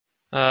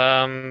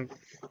Um,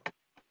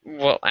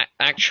 well,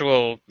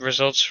 actual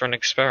results for an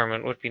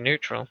experiment would be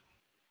neutral.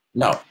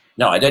 No,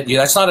 no, I didn't.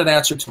 That's not an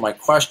answer to my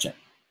question.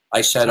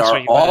 I said, That's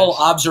what you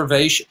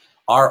asked.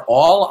 are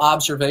all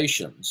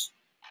observations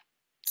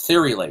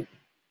theory laden?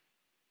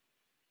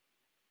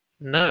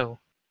 No.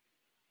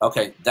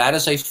 Okay, that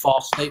is a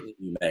false statement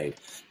you made.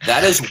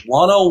 That is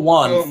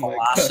 101 Oh my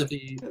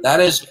philosophy.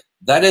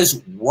 That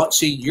is what.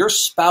 See, you're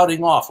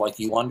spouting off like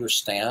you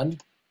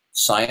understand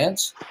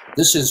science.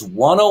 This is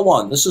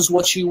 101. This is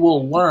what you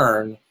will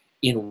learn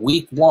in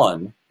week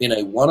 1 in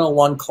a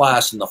 101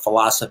 class in the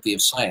philosophy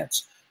of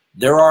science.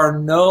 There are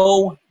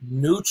no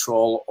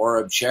neutral or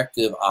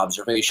objective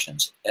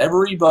observations.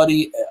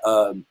 Everybody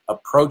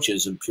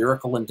approaches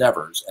empirical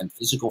endeavors and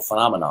physical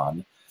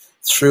phenomenon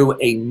through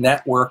a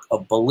network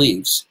of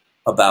beliefs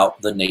about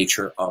the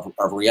nature of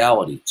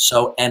reality.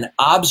 So an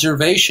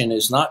observation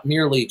is not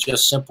merely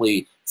just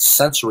simply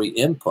sensory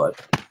input.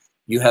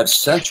 You have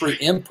sensory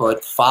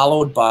input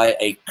followed by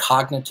a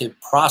cognitive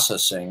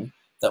processing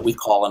that we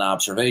call an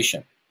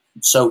observation.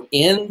 So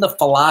in the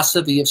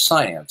philosophy of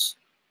science,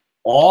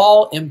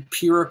 all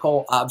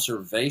empirical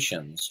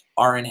observations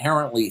are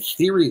inherently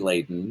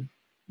theory-laden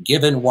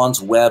given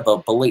one's web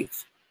of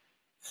belief.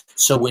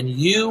 So when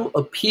you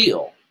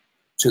appeal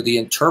to the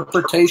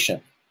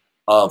interpretation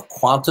of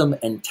quantum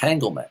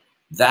entanglement,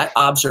 that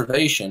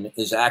observation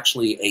is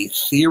actually a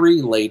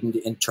theory-laden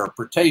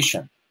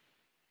interpretation.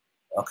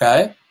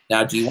 Okay?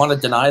 Now, do you want to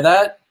deny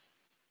that?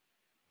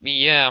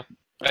 Yeah.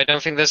 I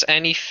don't think there's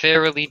any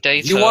theory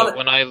data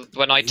when I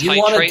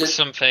titrate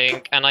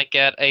something and I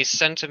get a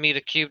centimeter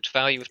cubed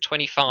value of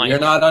 25. You're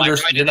not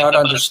understanding. I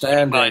don't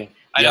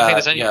think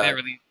there's any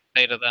theory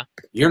data there.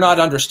 You're not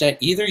understanding.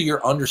 Either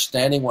you're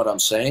understanding what I'm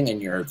saying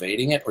and you're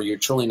evading it, or you're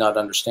truly not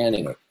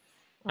understanding it.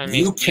 I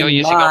mean, you're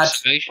using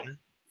observation.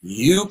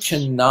 You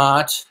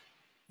cannot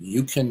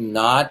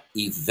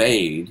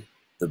evade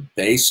the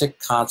basic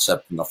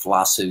concept in the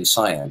philosophy of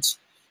science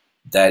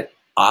that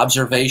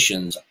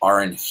observations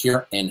are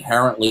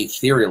inherently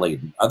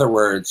theory-laden. In other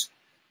words,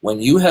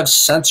 when you have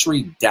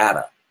sensory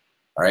data,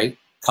 right,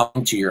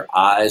 coming to your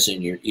eyes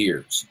and your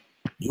ears,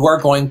 you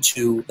are going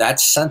to, that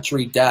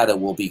sensory data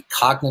will be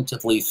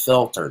cognitively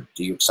filtered.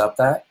 Do you accept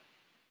that?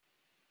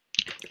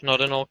 Not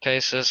in all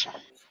cases.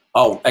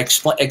 Oh,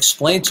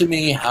 explain to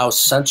me how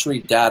sensory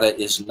data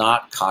is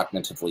not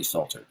cognitively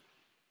filtered.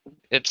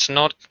 It's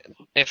not.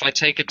 If I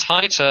take a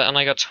titer and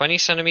I got 20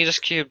 centimeters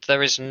cubed,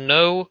 there is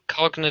no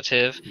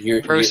cognitive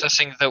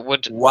processing that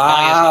would.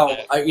 Wow,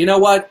 you know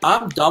what?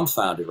 I'm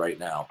dumbfounded right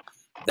now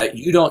that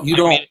you don't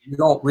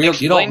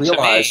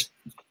realize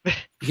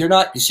you're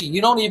not. You see,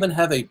 you don't even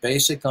have a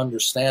basic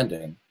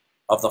understanding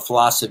of the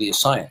philosophy of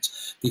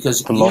science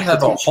because you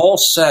have a whole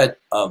set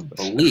of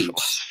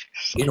beliefs.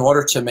 In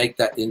order to make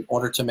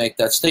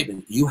that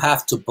statement, you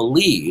have to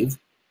believe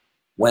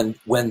when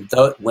you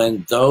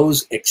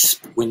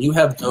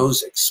have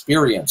those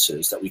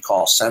experiences that we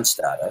call sense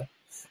data,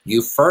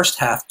 you first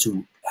have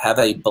to have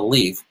a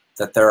belief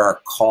that there are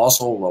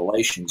causal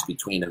relations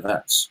between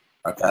events.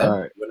 Okay,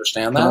 right. You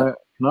understand that?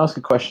 Can I ask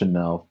a question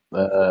now?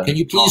 Can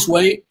you please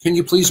wait?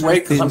 Because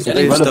I'm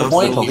getting to the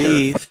point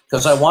here.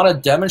 Because I want to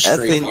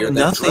demonstrate here that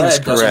nothing's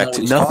Dredd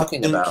doesn't know what he's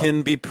Nothing talking about.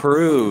 can be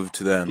proved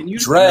then.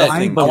 Dredd,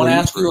 I want to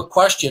ask you a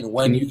question.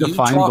 When you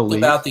talked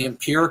about the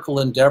empirical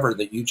endeavor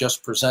that you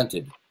just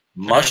presented,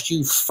 must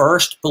you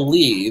first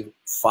believe,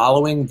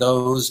 following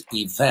those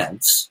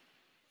events,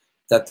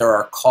 that there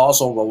are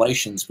causal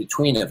relations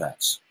between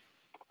events?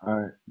 All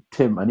right,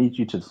 Tim, I need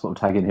you to sort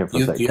of tag in here for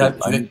a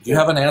second. Do you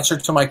have an answer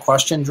to my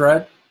question,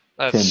 Dredd?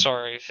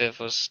 Sorry if it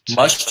was.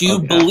 Must you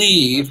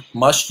believe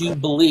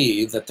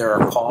that there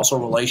are causal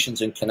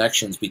relations and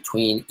connections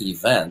between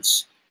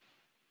events?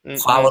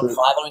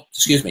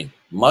 Excuse me.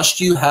 Must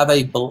you have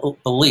a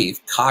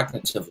belief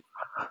cognitively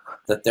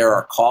that there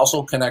are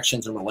causal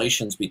connections and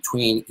relations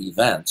between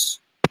events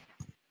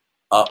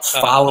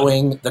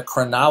following the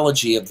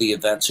chronology of the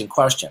events in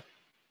question?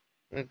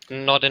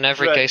 Not in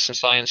every case in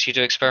science. You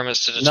do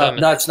experiments to determine.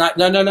 No, it's not.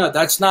 No,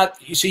 that's not.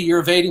 You see, you're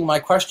evading my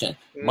question.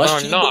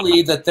 Must you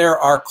believe that there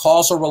are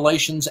causal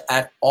relations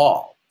at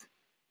all?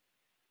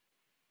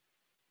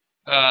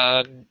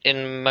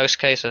 In most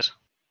cases.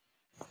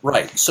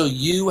 Right. So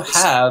you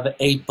have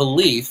a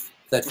belief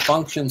that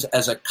functions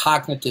as a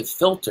cognitive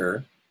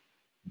filter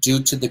due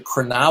to the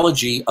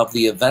chronology of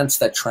the events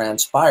that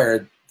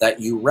transpired that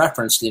you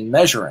referenced in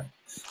measuring.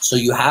 So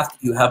you have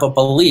a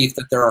belief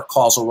that there are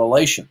causal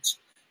relations.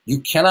 You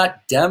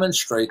cannot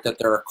demonstrate that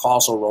there are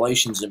causal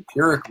relations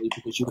empirically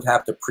because you would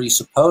have to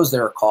presuppose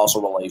there are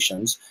causal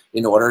relations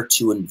in order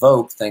to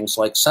invoke things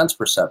like sense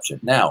perception.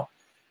 Now,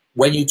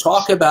 when you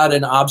talk about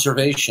an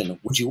observation,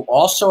 would you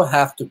also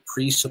have to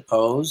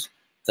presuppose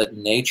that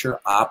nature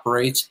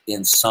operates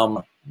in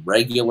some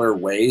regular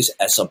ways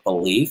as a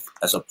belief,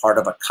 as a part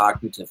of a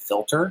cognitive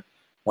filter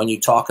when you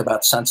talk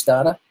about sense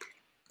data?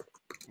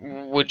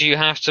 Would you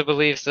have to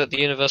believe that the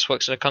universe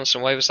works in a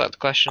constant way? Was that the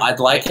question? I'd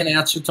like an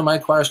answer to my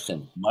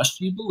question. Must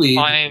you believe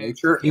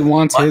nature? He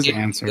wants his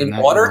answer. In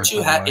order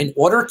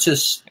to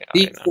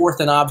speak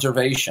forth an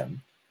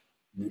observation,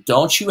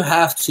 don't you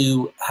have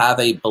to have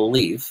a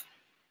belief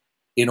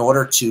in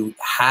order to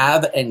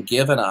have and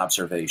give an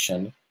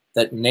observation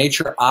that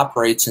nature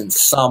operates in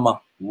some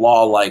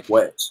law-like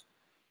ways?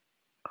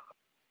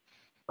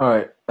 All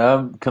right.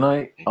 Can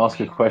I ask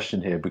a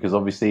question here? Because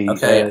obviously,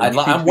 okay,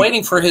 I'm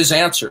waiting for his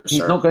answer. He's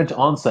not going to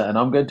answer, and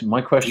I'm going to.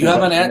 My question. Do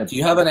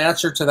you have an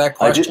answer to that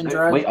question,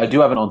 Dredd? Wait, I do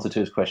have an answer to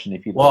his question.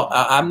 If you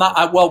I'm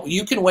not. Well,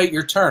 you can wait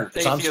your turn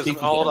because I'm speaking.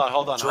 Hold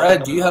on.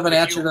 Dredd, do you have an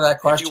answer to that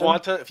question?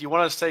 If you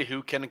want to say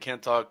who can and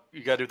can't talk,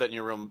 you got to do that in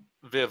your room.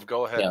 Viv,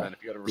 go ahead, man.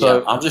 If you got to.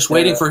 So I'm just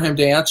waiting for him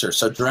to answer.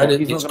 So Dredd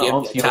is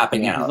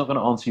tapping out. He's not going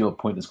to answer your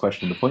pointless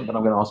question. The point that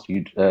I'm going to ask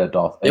you,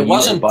 Darth. It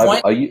wasn't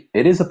point.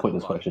 It is a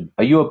pointless question.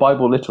 Are you a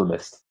Bible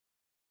literalist?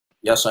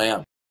 Yes, I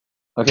am.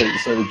 Okay,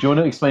 so do you want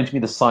to explain to me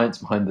the science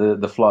behind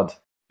the flood?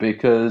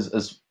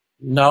 Because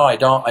no, I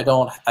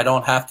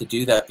don't have to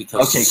do that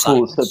because okay,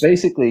 cool. So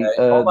basically,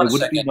 there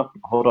would be enough.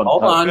 Hold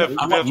on.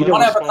 You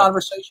want to have a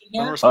conversation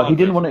here? He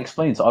didn't want to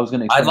explain, so I was going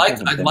to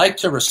explain. I'd like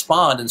to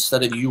respond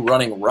instead of you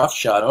running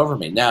roughshod over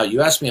me. Now,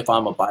 you asked me if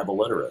I'm a Bible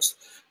literalist.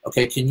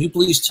 Okay, can you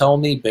please tell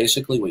me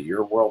basically what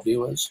your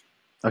worldview is?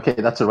 Okay,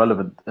 that's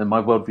irrelevant. And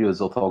my worldview is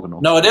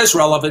orthogonal. No, it is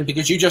relevant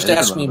because you just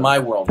asked me my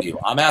worldview.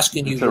 I'm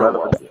asking you your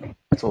worldview.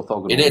 It's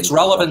orthogonal. It's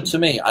relevant to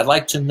me. I'd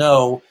like to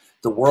know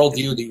the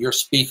worldview that you're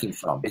speaking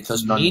from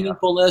because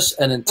meaningfulness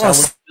and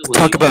intelligibility.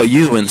 Talk about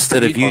you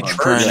instead of you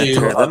trying to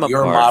tear them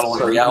your apart. model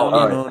of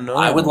reality.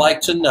 I would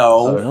like to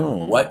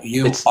know what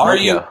you are.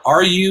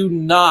 Are you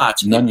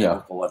not a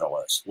biblical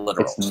literalist?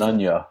 It's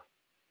Nunya.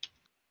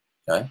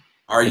 Okay.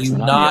 Are you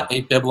not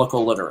a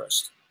biblical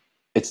literist?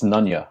 It's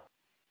Nunya.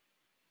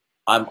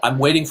 I'm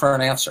waiting for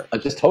an answer. I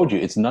just told you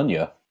it's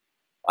Nunya.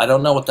 I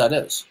don't know what that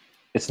is.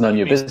 It's none of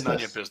your business. None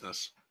of your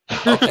business.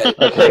 Okay.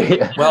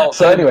 Okay. Well,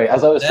 so anyway,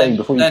 as I was saying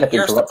before, you kept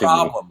interrupting me. Here's the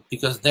problem,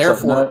 because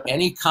therefore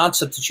any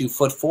concept that you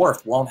put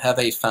forth won't have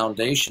a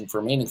foundation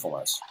for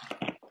meaningfulness.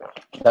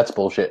 That's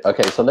bullshit.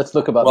 Okay, so let's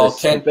look about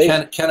this.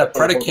 Can a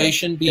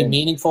predication be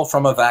meaningful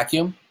from a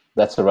vacuum?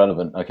 That's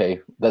irrelevant.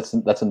 Okay, that's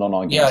a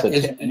non-argument. Yeah, so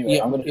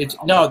anyway,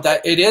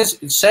 it is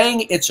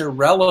saying it's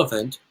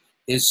irrelevant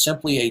is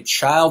simply a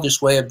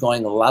childish way of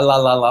going la la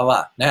la la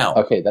la. Now,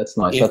 okay, that's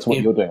nice. That's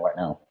what you're doing right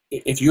now.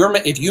 If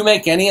you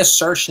make any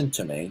assertion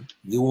to me,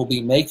 you will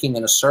be making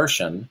an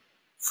assertion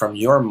from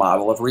your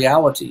model of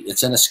reality.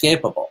 It's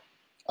inescapable.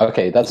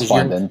 Okay, that's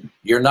fine then.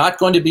 You're not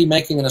going to be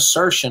making an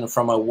assertion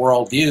from a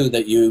worldview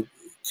that you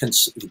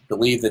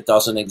believe that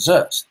doesn't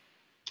exist.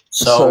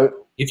 So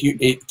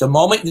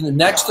the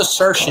next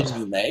assertion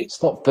you make,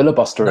 stop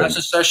filibustering. The next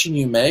assertion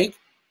you make,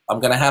 I'm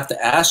going to have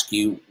to ask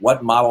you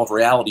what model of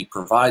reality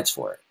provides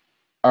for it.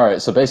 All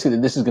right, so basically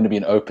this is going to be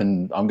an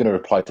open, I'm going to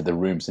reply to the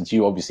room since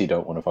you obviously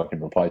don't want to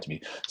fucking reply to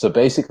me. So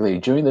basically,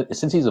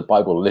 since he's a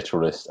Bible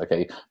literalist,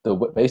 okay,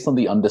 based on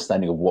the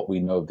understanding of what we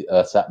know of the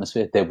Earth's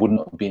atmosphere, there wouldn't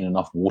have been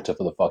enough water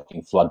for the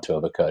fucking flood to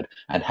have occurred.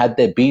 And had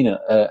there been,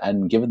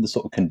 and given the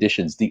sort of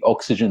conditions, the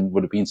oxygen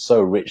would have been so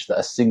rich that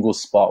a single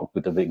spark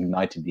would have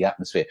ignited the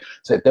atmosphere.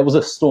 So if there was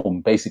a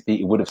storm,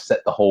 basically it would have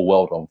set the whole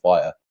world on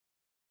fire.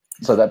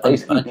 So that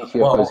basically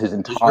decomposes his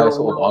entire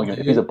sort of argument.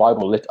 If he's a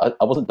Bible I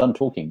wasn't done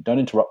talking. Don't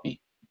interrupt me.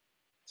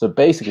 So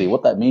basically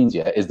what that means,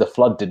 is the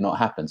flood did not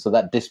happen. So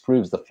that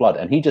disproves the flood.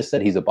 And he just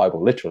said he's a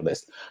Bible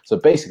literalist. So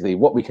basically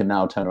what we can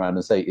now turn around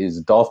and say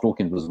is Darth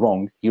Dawkins was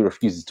wrong. He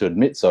refuses to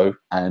admit so.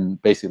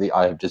 And basically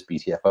I have just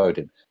BTFO'd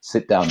him.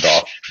 Sit down,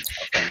 Darth.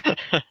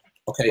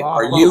 Okay,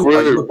 are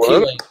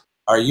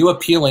you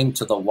appealing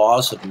to the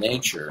laws of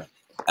nature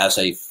as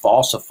a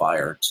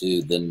falsifier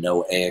to the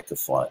Noahic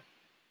flood?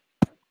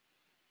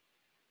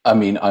 I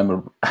mean,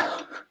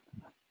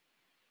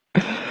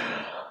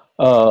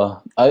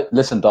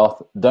 listen,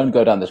 Darth, don't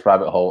go down this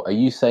rabbit hole. Are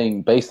you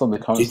saying, based on the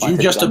current... Did you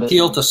just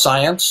appeal to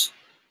science?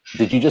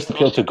 Did you just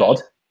appeal to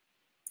God?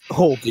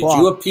 Oh, did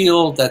you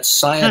appeal that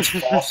science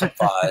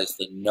falsifies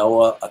the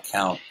Noah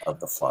account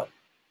of the flood?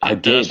 I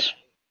did.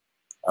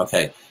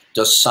 Okay.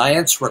 Does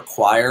science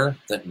require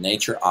that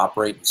nature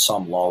operate in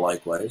some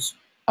law-like ways?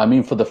 I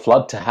mean, for the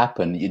flood to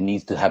happen, it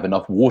needs to have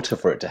enough water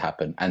for it to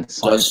happen. And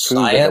science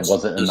proved that there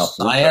wasn't enough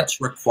water. Does science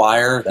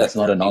require that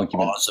not an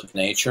argument. Laws of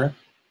nature?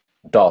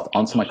 Darth,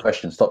 answer my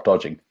question. Stop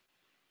dodging.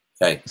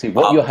 Okay. See,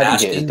 what you're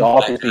having here is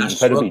Darth is being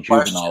incredibly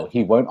juvenile.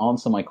 He won't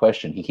answer my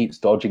question. He keeps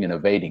dodging and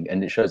evading,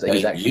 and it shows that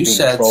he's actually being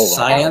controlled. You said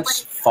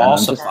science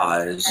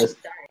falsifies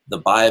the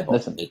Bible.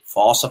 It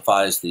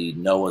falsifies the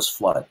Noah's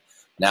flood.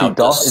 Now,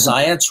 does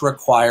science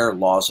require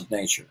laws of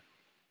nature?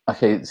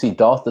 Okay, see,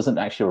 Darth doesn't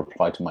actually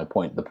reply to my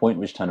point. The point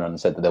which turned around and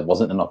said that there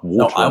wasn't enough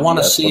water. No, I want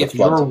to see if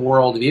your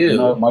worldview.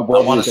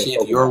 I want to see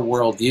if your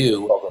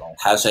worldview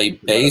has a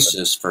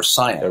basis for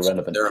science. Is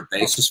there a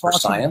basis for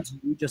science?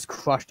 You just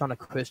crushed on a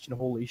Christian.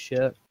 Holy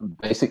shit!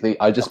 Basically,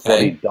 I just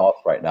bodied Darth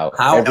right now.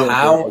 How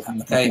Darth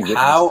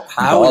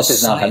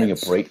is now having a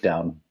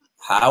breakdown.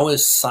 How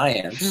is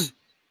science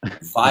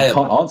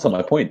viable? You can't answer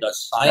my point.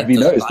 Have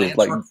you noticed it?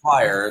 Like,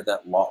 require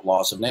that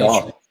laws of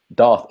nature.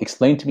 Darth,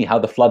 explain to me how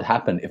the flood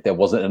happened if there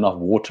wasn't enough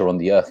water on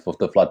the earth for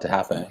the flood to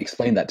happen.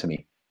 Explain that to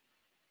me.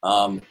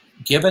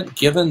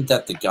 given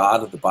that the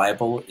God of the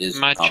Bible is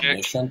Magic.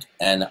 omniscient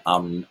and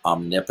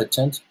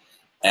omnipotent,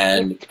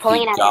 and He's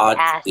pulling out his God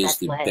ass, is that's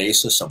the what.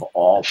 basis of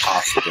all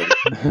possibility,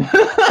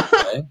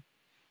 okay?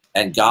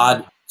 And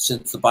God,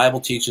 since the Bible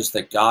teaches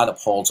that God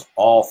upholds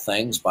all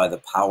things by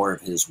the power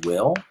of his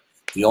will,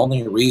 the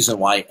only reason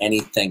why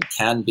anything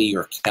can be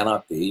or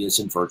cannot be is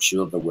in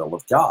virtue of the will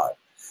of God.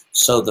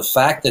 So the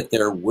fact that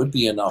there would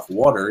be enough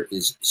water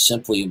is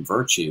simply in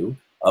virtue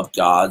of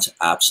God's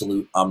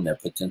absolute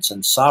omnipotence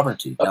and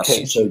sovereignty. Now, Okay,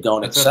 since so you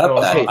don't that's accept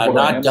what- that, okay, I'm hold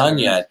on, not done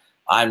yet.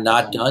 I'm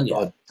not done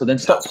yet. So then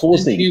Now, stop since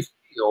pausing. you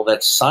feel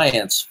that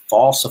science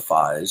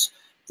falsifies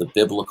the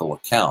biblical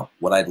account,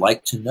 what I'd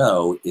like to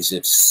know is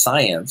if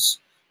science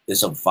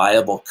is a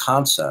viable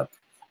concept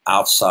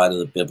outside of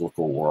the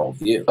biblical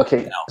worldview.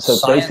 Okay, Now, so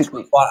science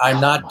basically, I'm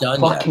not done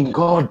fucking yet.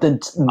 God, then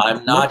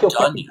I'm not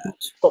done yet.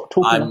 Stop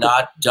talking. I'm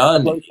not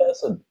done slow yet.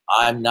 person.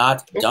 I'm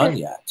not This done is-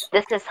 yet.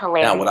 This is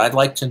hilarious. Now, what I'd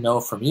like to know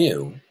from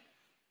you,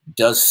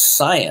 does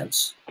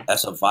science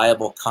as a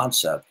viable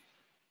concept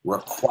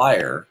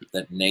require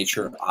that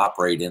nature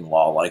operate in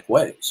law-like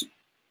ways?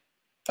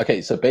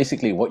 Okay, so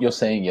basically, what you're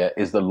saying,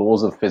 is the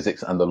laws of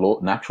physics and the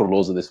natural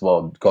laws of this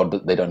world.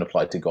 God, they don't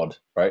apply to God,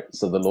 right?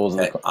 So the laws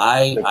Okay, of the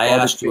I God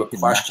asked you a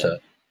created question.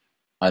 matter.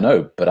 I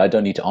know, but I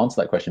don't need to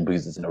answer that question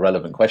because it's an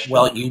irrelevant question.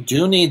 Well, you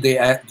do need the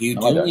I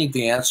don't. need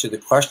to answer the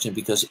question,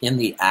 because in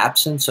the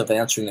absence of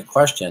answering the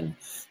question,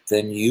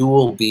 then you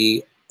will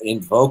be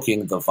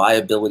invoking the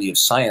viability of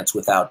science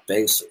without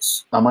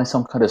basis. Am I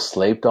some kind of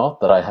slave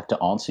dart that I have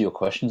to answer your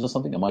questions or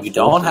something? Am I? You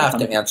don't have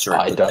forced to answer it,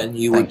 I but don't. then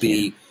you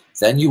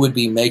would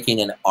be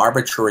making an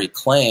arbitrary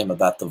claim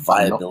about the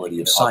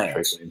viability of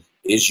science.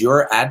 Is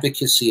your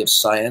advocacy of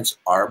science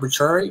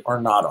arbitrary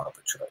or not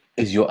arbitrary?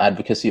 Is your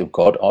advocacy of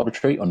God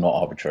arbitrary or not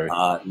arbitrary?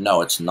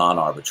 No, it's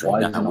non-arbitrary. Why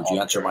is it Now, not would you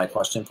answer arbitrary? my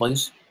question,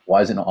 please?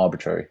 Why is it not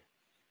arbitrary?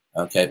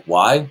 Okay,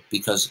 why?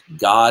 Because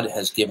God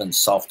has given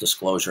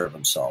self-disclosure of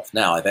himself.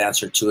 Now, I've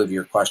answered two of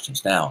your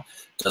questions. Now,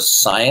 does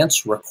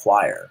science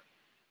require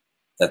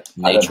that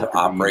nature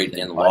operate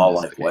in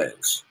law-like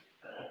ways?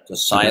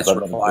 Does science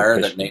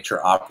require that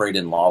nature operate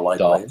in law-like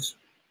ways?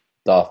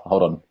 Darth,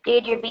 hold on.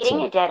 Dude, you're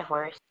beating a dead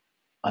horse.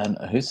 And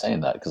who's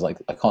saying that? Because I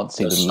can't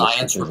see Does the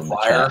science listeners in the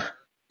require chat.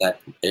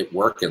 that it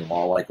work in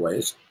law-like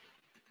ways?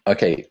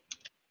 Okay,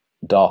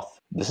 Darth,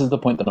 this is the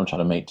point that I'm trying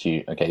to make to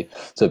you. Okay,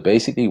 so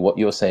basically, what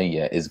you're saying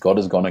is God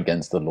has gone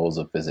against the laws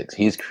of physics.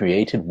 He's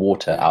created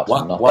water out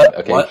of nothing.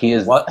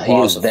 What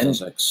laws of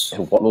physics?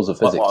 What laws of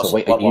physics? So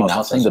wait, are you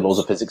now saying the laws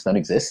of physics don't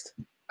exist?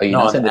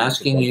 No, I'm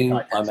asking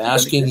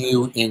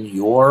you. In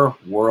your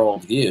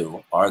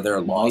worldview, are there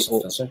laws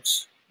of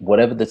physics?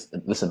 Whatever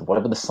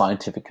the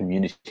scientific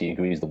community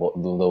agrees the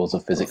laws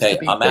of physics to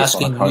be I'm based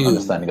on asking the current you,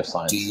 understanding of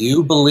science. do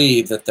you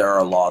believe that there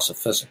are laws of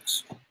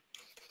physics?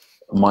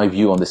 My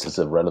view on this is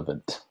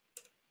irrelevant.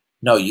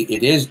 No,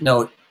 it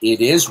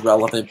is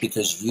relevant,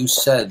 because you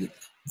said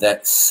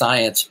that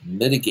science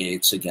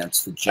mitigates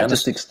against the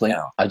Genesis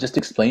account. I just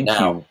explained to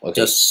you.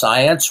 Okay. Does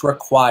science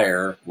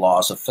require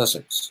laws of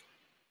physics?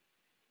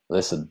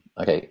 Listen,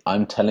 okay,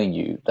 I'm telling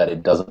you that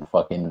it doesn't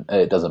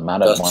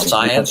matter. Does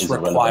science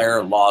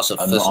require laws of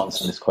physics? I'm not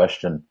answering this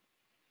question.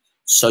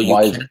 So you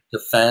can't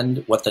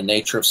defend what the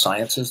nature of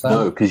science is, then?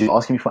 No, because you're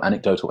asking me for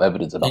anecdotal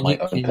evidence about my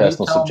own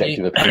personal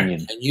subjective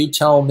opinion. Can you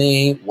tell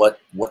me what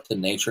the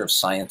nature of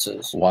science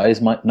is? Why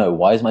is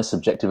my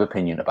subjective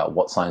opinion about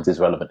what science is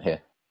relevant here?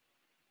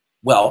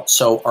 Well,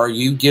 so are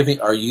you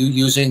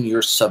using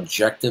your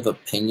subjective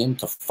opinion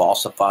to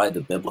falsify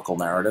the biblical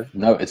narrative?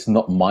 No, it's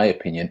not my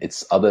opinion.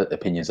 It's other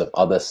opinions of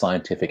other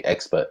scientific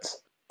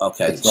experts.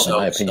 Okay, it's not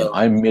my opinion.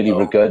 I'm merely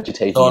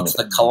regurgitating. So it's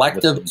the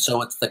collective.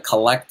 So it's the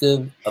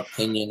collective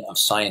opinion of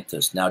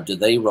scientists. Now, do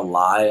they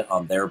rely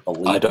on their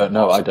belief? I don't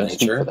know. I don't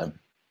speak for them.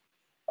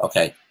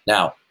 Okay.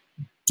 Now,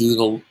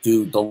 do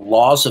the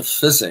laws of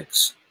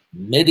physics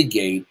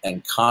mitigate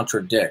and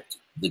contradict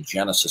the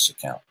Genesis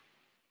account?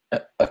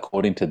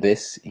 According to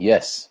this,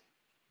 yes.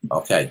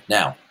 Okay.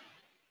 Now,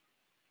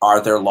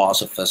 are there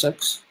laws of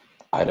physics?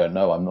 I don't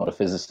know. I'm not a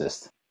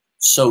physicist.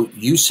 So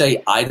you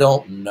say I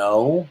don't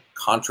know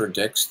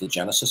contradicts the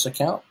Genesis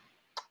account?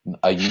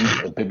 Are you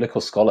a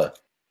biblical scholar?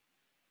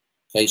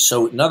 Okay,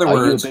 so in other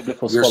words,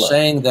 you're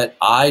saying that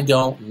I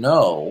don't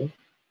know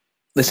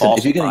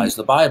falsifies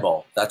the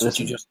Bible. That's what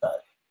you just said.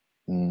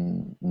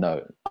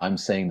 No, I'm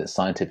saying that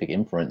scientific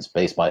inference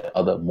based by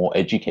other more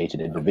educated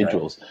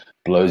individuals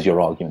blows your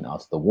argument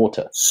out of the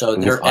water. So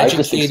they're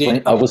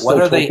educated.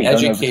 What are they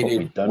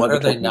educated? What are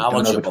they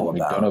knowledgeable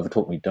about? Don't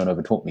overtalk me. Don't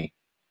overtalk me.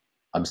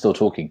 I'm still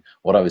talking.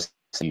 What I was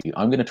saying,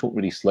 I'm going to talk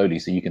really slowly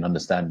so you can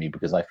understand me,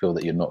 because I feel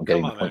that you're not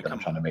getting the point that I'm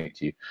trying to make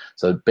to you.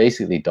 So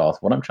basically, Darth,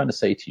 what I'm trying to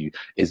say to you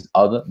is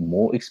other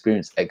more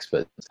experienced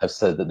experts have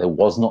said that there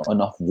was not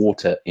enough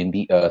water in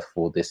the earth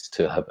for this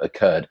to have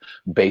occurred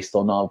based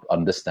on our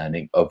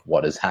understanding of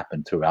what has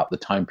happened throughout the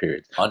time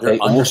period.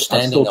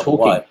 Understanding of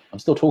what? I'm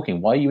still talking.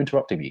 Why are you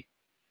interrupting me?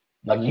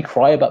 Like, you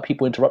cry about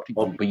people interrupting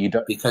you, but you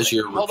don't. Because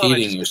you're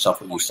repeating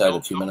yourself what you said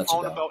a few minutes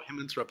ago. About him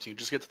interrupting you.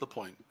 Just get to the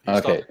point.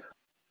 Okay.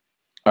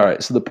 All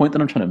right, so the point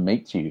that I'm trying to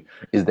make to you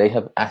is they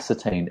have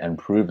ascertained and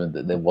proven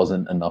that there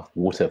wasn't enough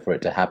water for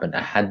it to happen.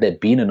 And had there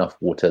been enough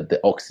water, the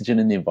oxygen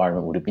in the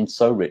environment would have been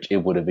so rich, it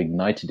would have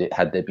ignited it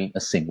had there been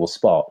a single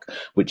spark,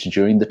 which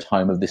during the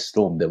time of this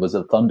storm, there was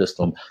a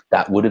thunderstorm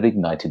that would have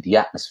ignited the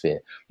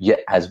atmosphere.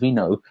 Yet, as we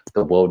know,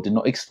 the world did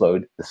not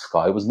explode, the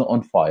sky was not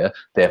on fire,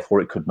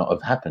 therefore it could not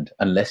have happened.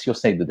 Unless you're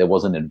saying that there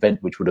was an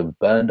event which would have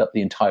burned up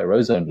the entire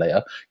ozone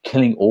layer,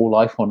 killing all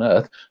life on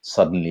Earth,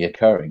 suddenly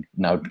occurring.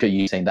 Now, are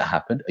you saying that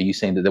happened? Are you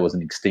saying that there was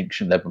an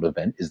extinction level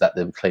event? Is that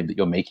the claim that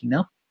you're making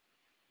now?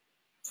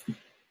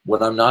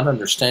 What I'm not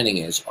understanding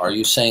is, are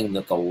you saying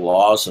that the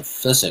laws of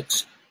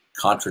physics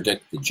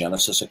contradict the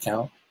Genesis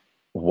account?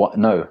 What?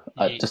 No,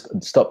 just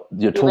stop.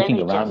 You're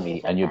talking around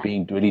me and you're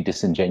being really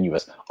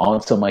disingenuous.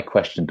 Answer my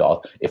question,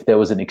 Darth. If there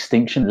was an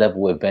extinction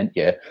level event,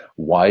 yeah,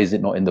 why is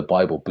it not in the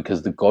Bible?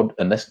 Because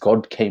unless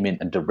God came in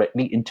and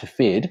directly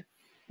interfered,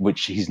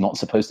 which he's not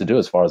supposed to do,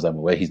 as far as I'm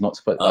aware. He's not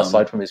supposed,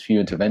 aside from his few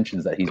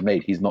interventions that he's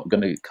made, he's not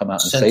going to come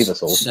out and save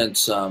us all.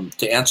 Since,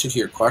 to answer to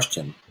your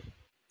question,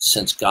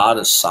 since God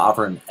is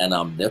sovereign and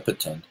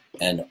omnipotent,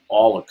 and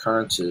all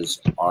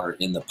occurrences are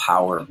in the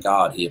power of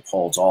God, he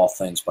upholds all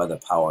things by the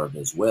power of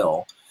his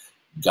will,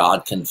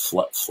 God can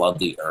flood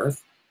the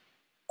earth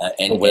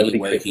in any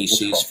way he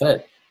sees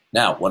fit.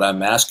 Now, what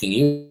I'm asking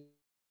you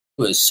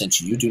is,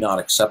 since you do not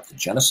accept the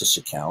Genesis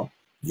account,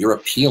 you're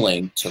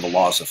appealing to the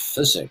laws of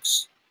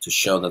physics to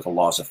show that the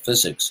laws of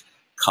physics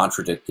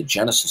contradict the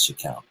Genesis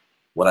account.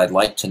 What I'd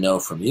like to know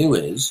from you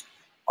is,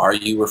 are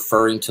you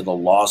referring to the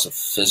laws of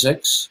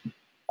physics,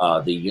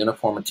 the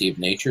uniformity of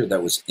nature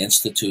that was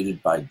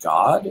instituted by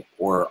God,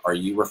 or are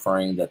you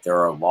referring that there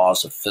are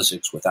laws of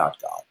physics without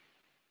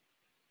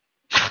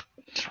God?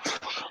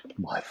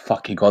 My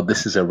fucking God,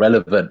 this is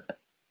irrelevant.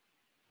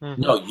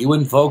 No, you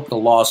invoke the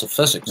laws of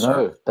physics.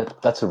 No,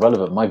 that's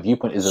irrelevant. My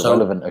viewpoint is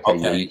irrelevant.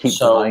 Okay, you keep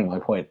denying my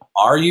point.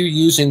 Are you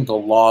using the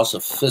laws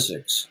of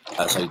physics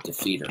as a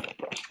defeater?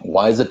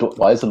 Why is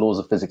the laws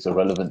of physics a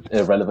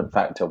irrelevant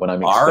factor when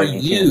I'm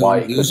explaining why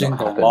it could not happen? Are you using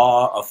the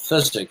law of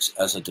physics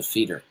as a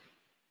defeater?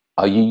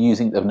 Are you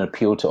using an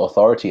appeal to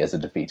authority as a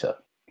defeater?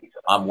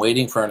 I'm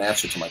waiting for an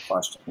answer to my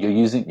question.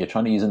 You're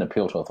trying to use an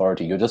appeal to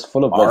authority. You're just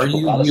full of Are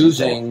you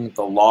using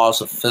the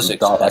laws of physics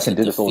Darth, as I can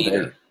do this all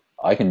day.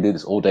 I can do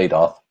this all day,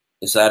 Darth.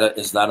 Is that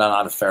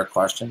not a fair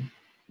question?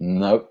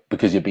 No,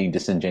 because you're being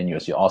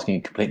disingenuous. You're asking a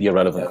completely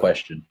irrelevant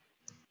question.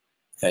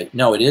 Okay,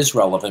 no, it is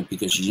relevant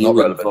because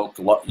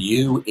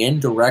you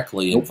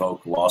indirectly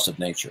invoke laws of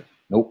nature.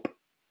 Nope.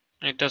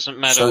 It doesn't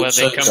matter where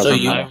they come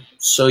from.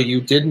 So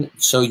you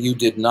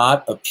did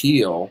not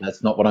appeal.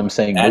 That's not what I'm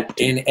saying.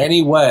 In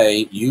any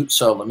way,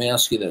 so let me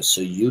ask you this.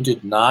 So you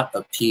did not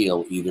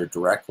appeal either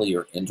directly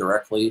or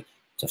indirectly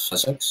to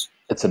physics?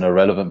 It's an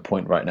irrelevant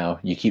point right now.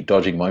 You keep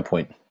dodging my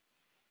point.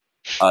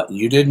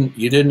 You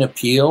didn't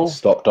appeal.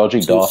 Stop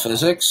dodging, Darth.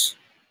 Physics.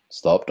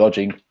 Stop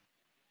dodging.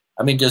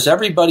 I mean, does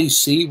everybody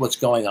see what's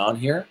going on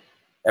here?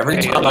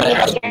 Every time I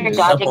ask a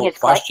simple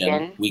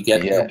question, we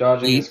get You're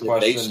dodging his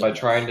question by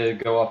trying to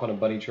go off on a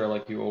bunny trail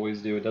like you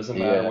always do. It doesn't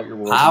matter what your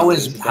world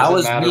is. How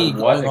is me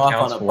going off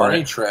on a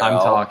bunny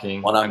trail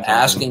when I'm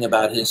asking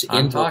about his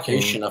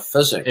invocation of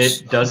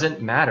physics? It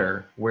doesn't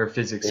matter where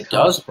physics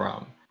comes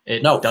from.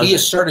 He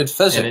asserted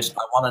physics.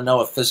 I want to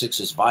know if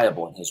physics is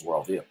viable in his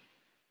worldview.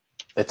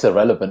 It's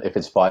irrelevant if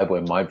it's viable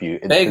in my view.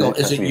 Bagel,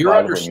 is it your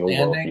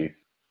understanding?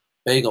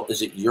 Bagel,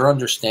 is it your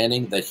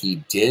understanding that he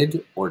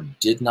did or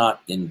did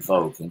not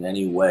invoke in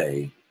any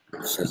way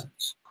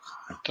physics?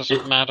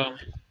 Doesn't matter.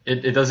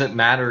 It doesn't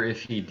matter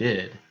if he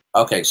did.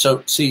 Okay,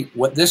 so see,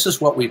 this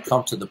is what we've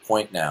come to the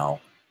point now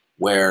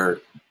where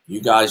you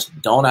guys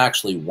don't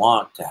actually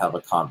want to have a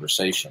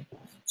conversation.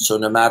 So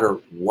no matter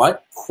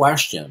what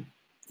question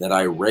that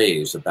I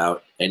raise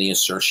about any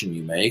assertion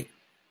you make,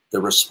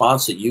 the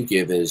response that you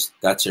give is,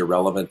 that's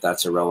irrelevant,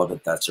 that's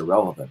irrelevant, that's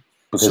irrelevant.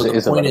 So the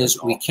point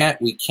is, we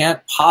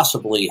can't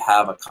possibly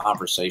have a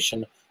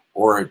conversation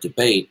or a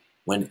debate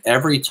when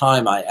every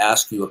time I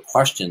ask you a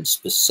question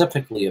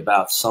specifically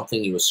about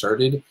something you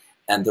asserted,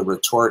 and the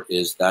retort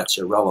is, that's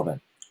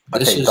irrelevant.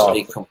 This is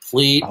a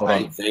complete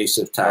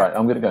evasive tactic. All right,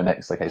 I'm going to go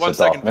next. Okay, so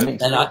Darth,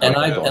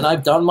 and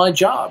I've done my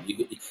job.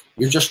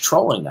 You're just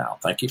trolling now.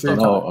 Thank you for your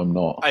time. No, I'm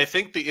not. I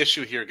think the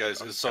issue here,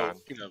 guys, is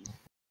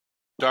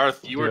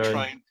Darth, you were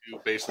trying to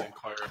basically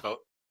inquire about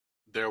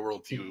their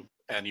worldview,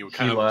 and you were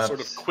kind of sort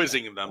of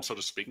quizzing them, so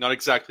to speak. Not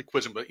exactly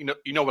quizzing, but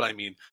you know what I mean.